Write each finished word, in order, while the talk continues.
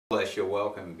Bless you,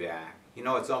 welcome back. You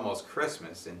know, it's almost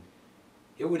Christmas, and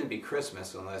it wouldn't be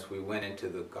Christmas unless we went into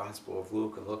the Gospel of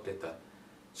Luke and looked at the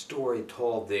story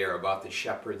told there about the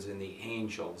shepherds and the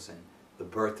angels and the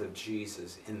birth of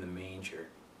Jesus in the manger.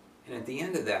 And at the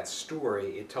end of that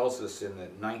story, it tells us in the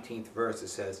 19th verse, it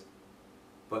says,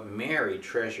 "But Mary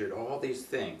treasured all these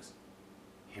things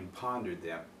and pondered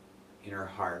them in her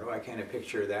heart." Oh, I kind of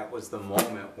picture that was the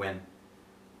moment when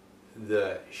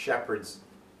the shepherds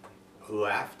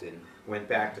left and went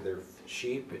back to their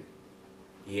sheep, and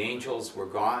the angels were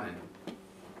gone and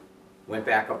went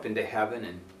back up into heaven,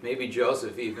 and maybe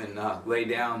Joseph even lay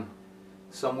down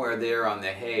somewhere there on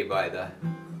the hay by the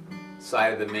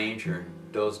side of the manger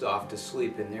and dozed off to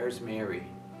sleep. And there's Mary,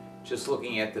 just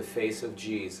looking at the face of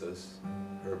Jesus,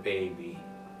 her baby.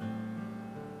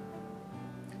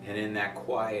 And in that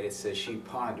quiet, it says she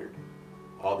pondered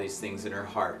all these things in her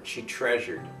heart. She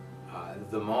treasured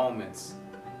the moments,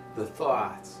 the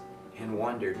thoughts, and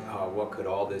wondered, what could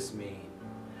all this mean?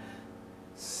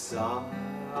 Silent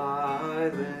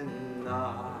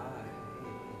night,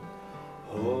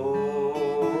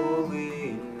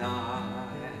 holy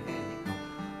night,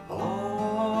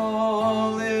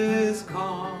 all is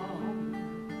calm,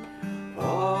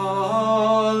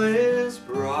 all is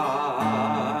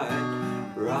bright,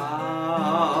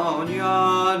 round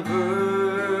yon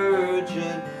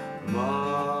virgin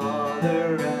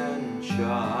mother and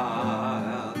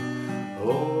child,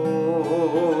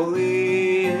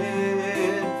 holy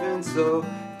infant, so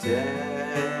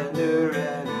tender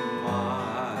and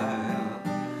mild,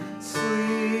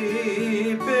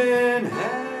 sleep in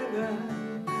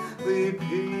heavenly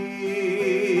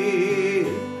peace,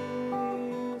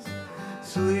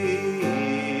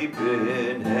 sleep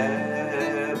in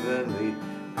heavenly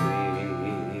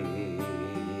peace.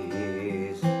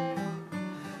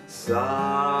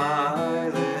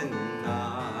 Silent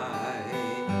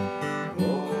night,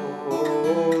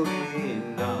 holy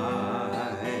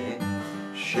night,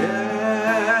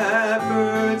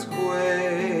 shepherds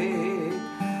quake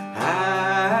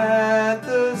at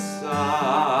the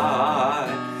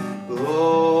sight,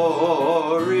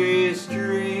 glory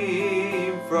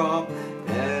stream from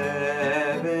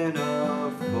heaven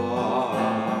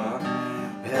afar,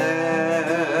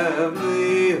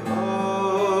 heavenly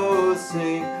hosts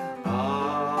sing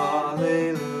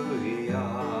Hallelujah.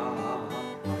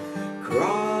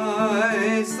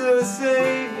 Christ the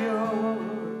Savior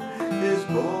is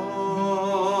born.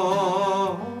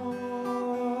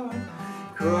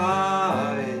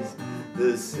 Christ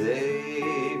the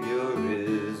Savior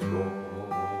is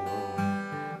born.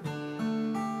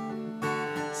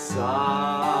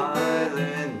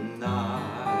 Silent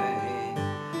night,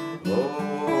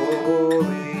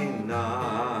 holy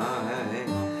night,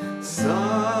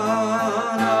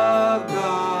 Son of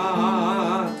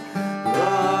God,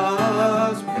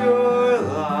 love's pure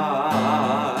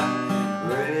light,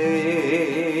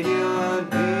 radiant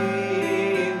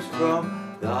beams from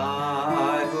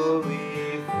thy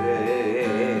holy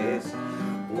face,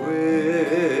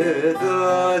 with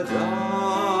the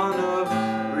dawn of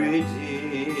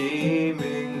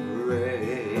redeeming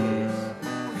grace.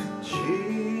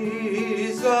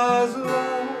 Jesus,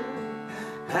 Lord,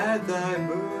 at thy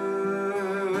birth,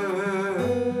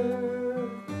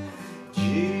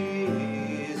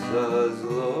 Jesus,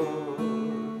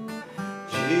 Lord,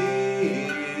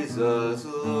 Jesus,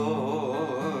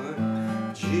 Lord,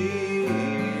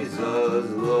 Jesus,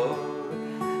 Lord,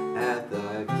 at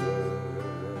thy birth,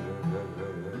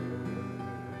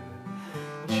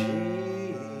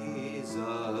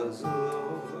 Jesus,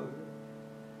 Lord,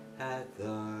 at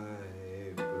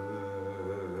thy birth.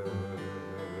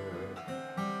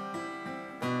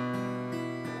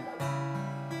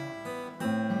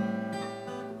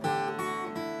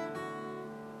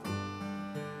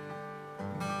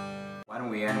 Why don't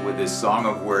we end with this song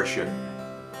of worship,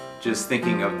 just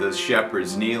thinking of the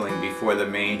shepherds kneeling before the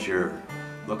manger,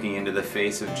 looking into the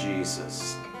face of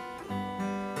Jesus.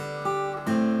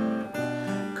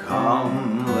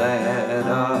 Come, let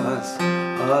us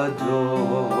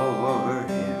adore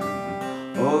Him.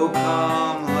 Oh,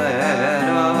 come, let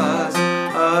us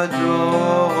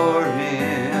adore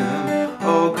Him.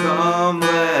 Oh, come,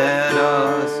 let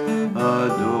us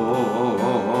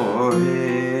adore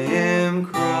Him,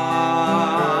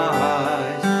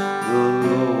 Christ the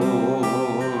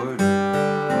Lord.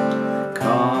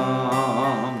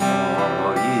 Come,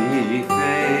 all ye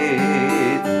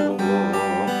faithful,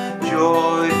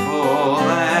 joyful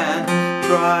and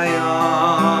triumphant,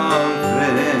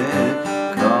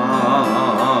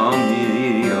 come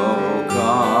ye, oh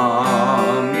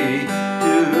come ye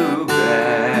to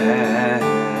Bethlehem.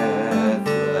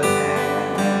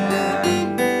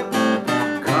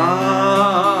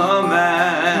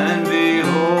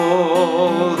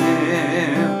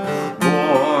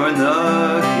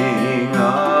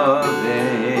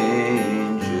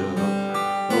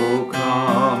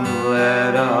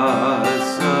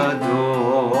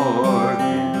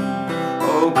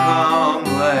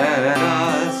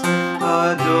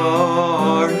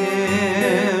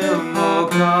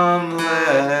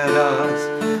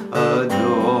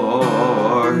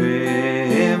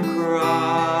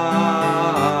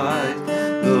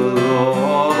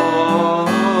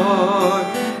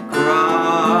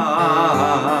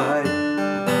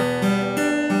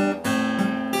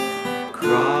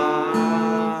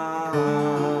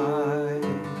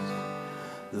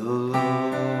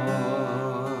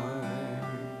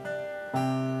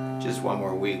 just one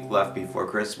more week left before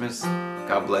Christmas.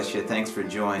 God bless you. Thanks for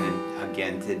joining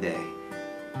again today.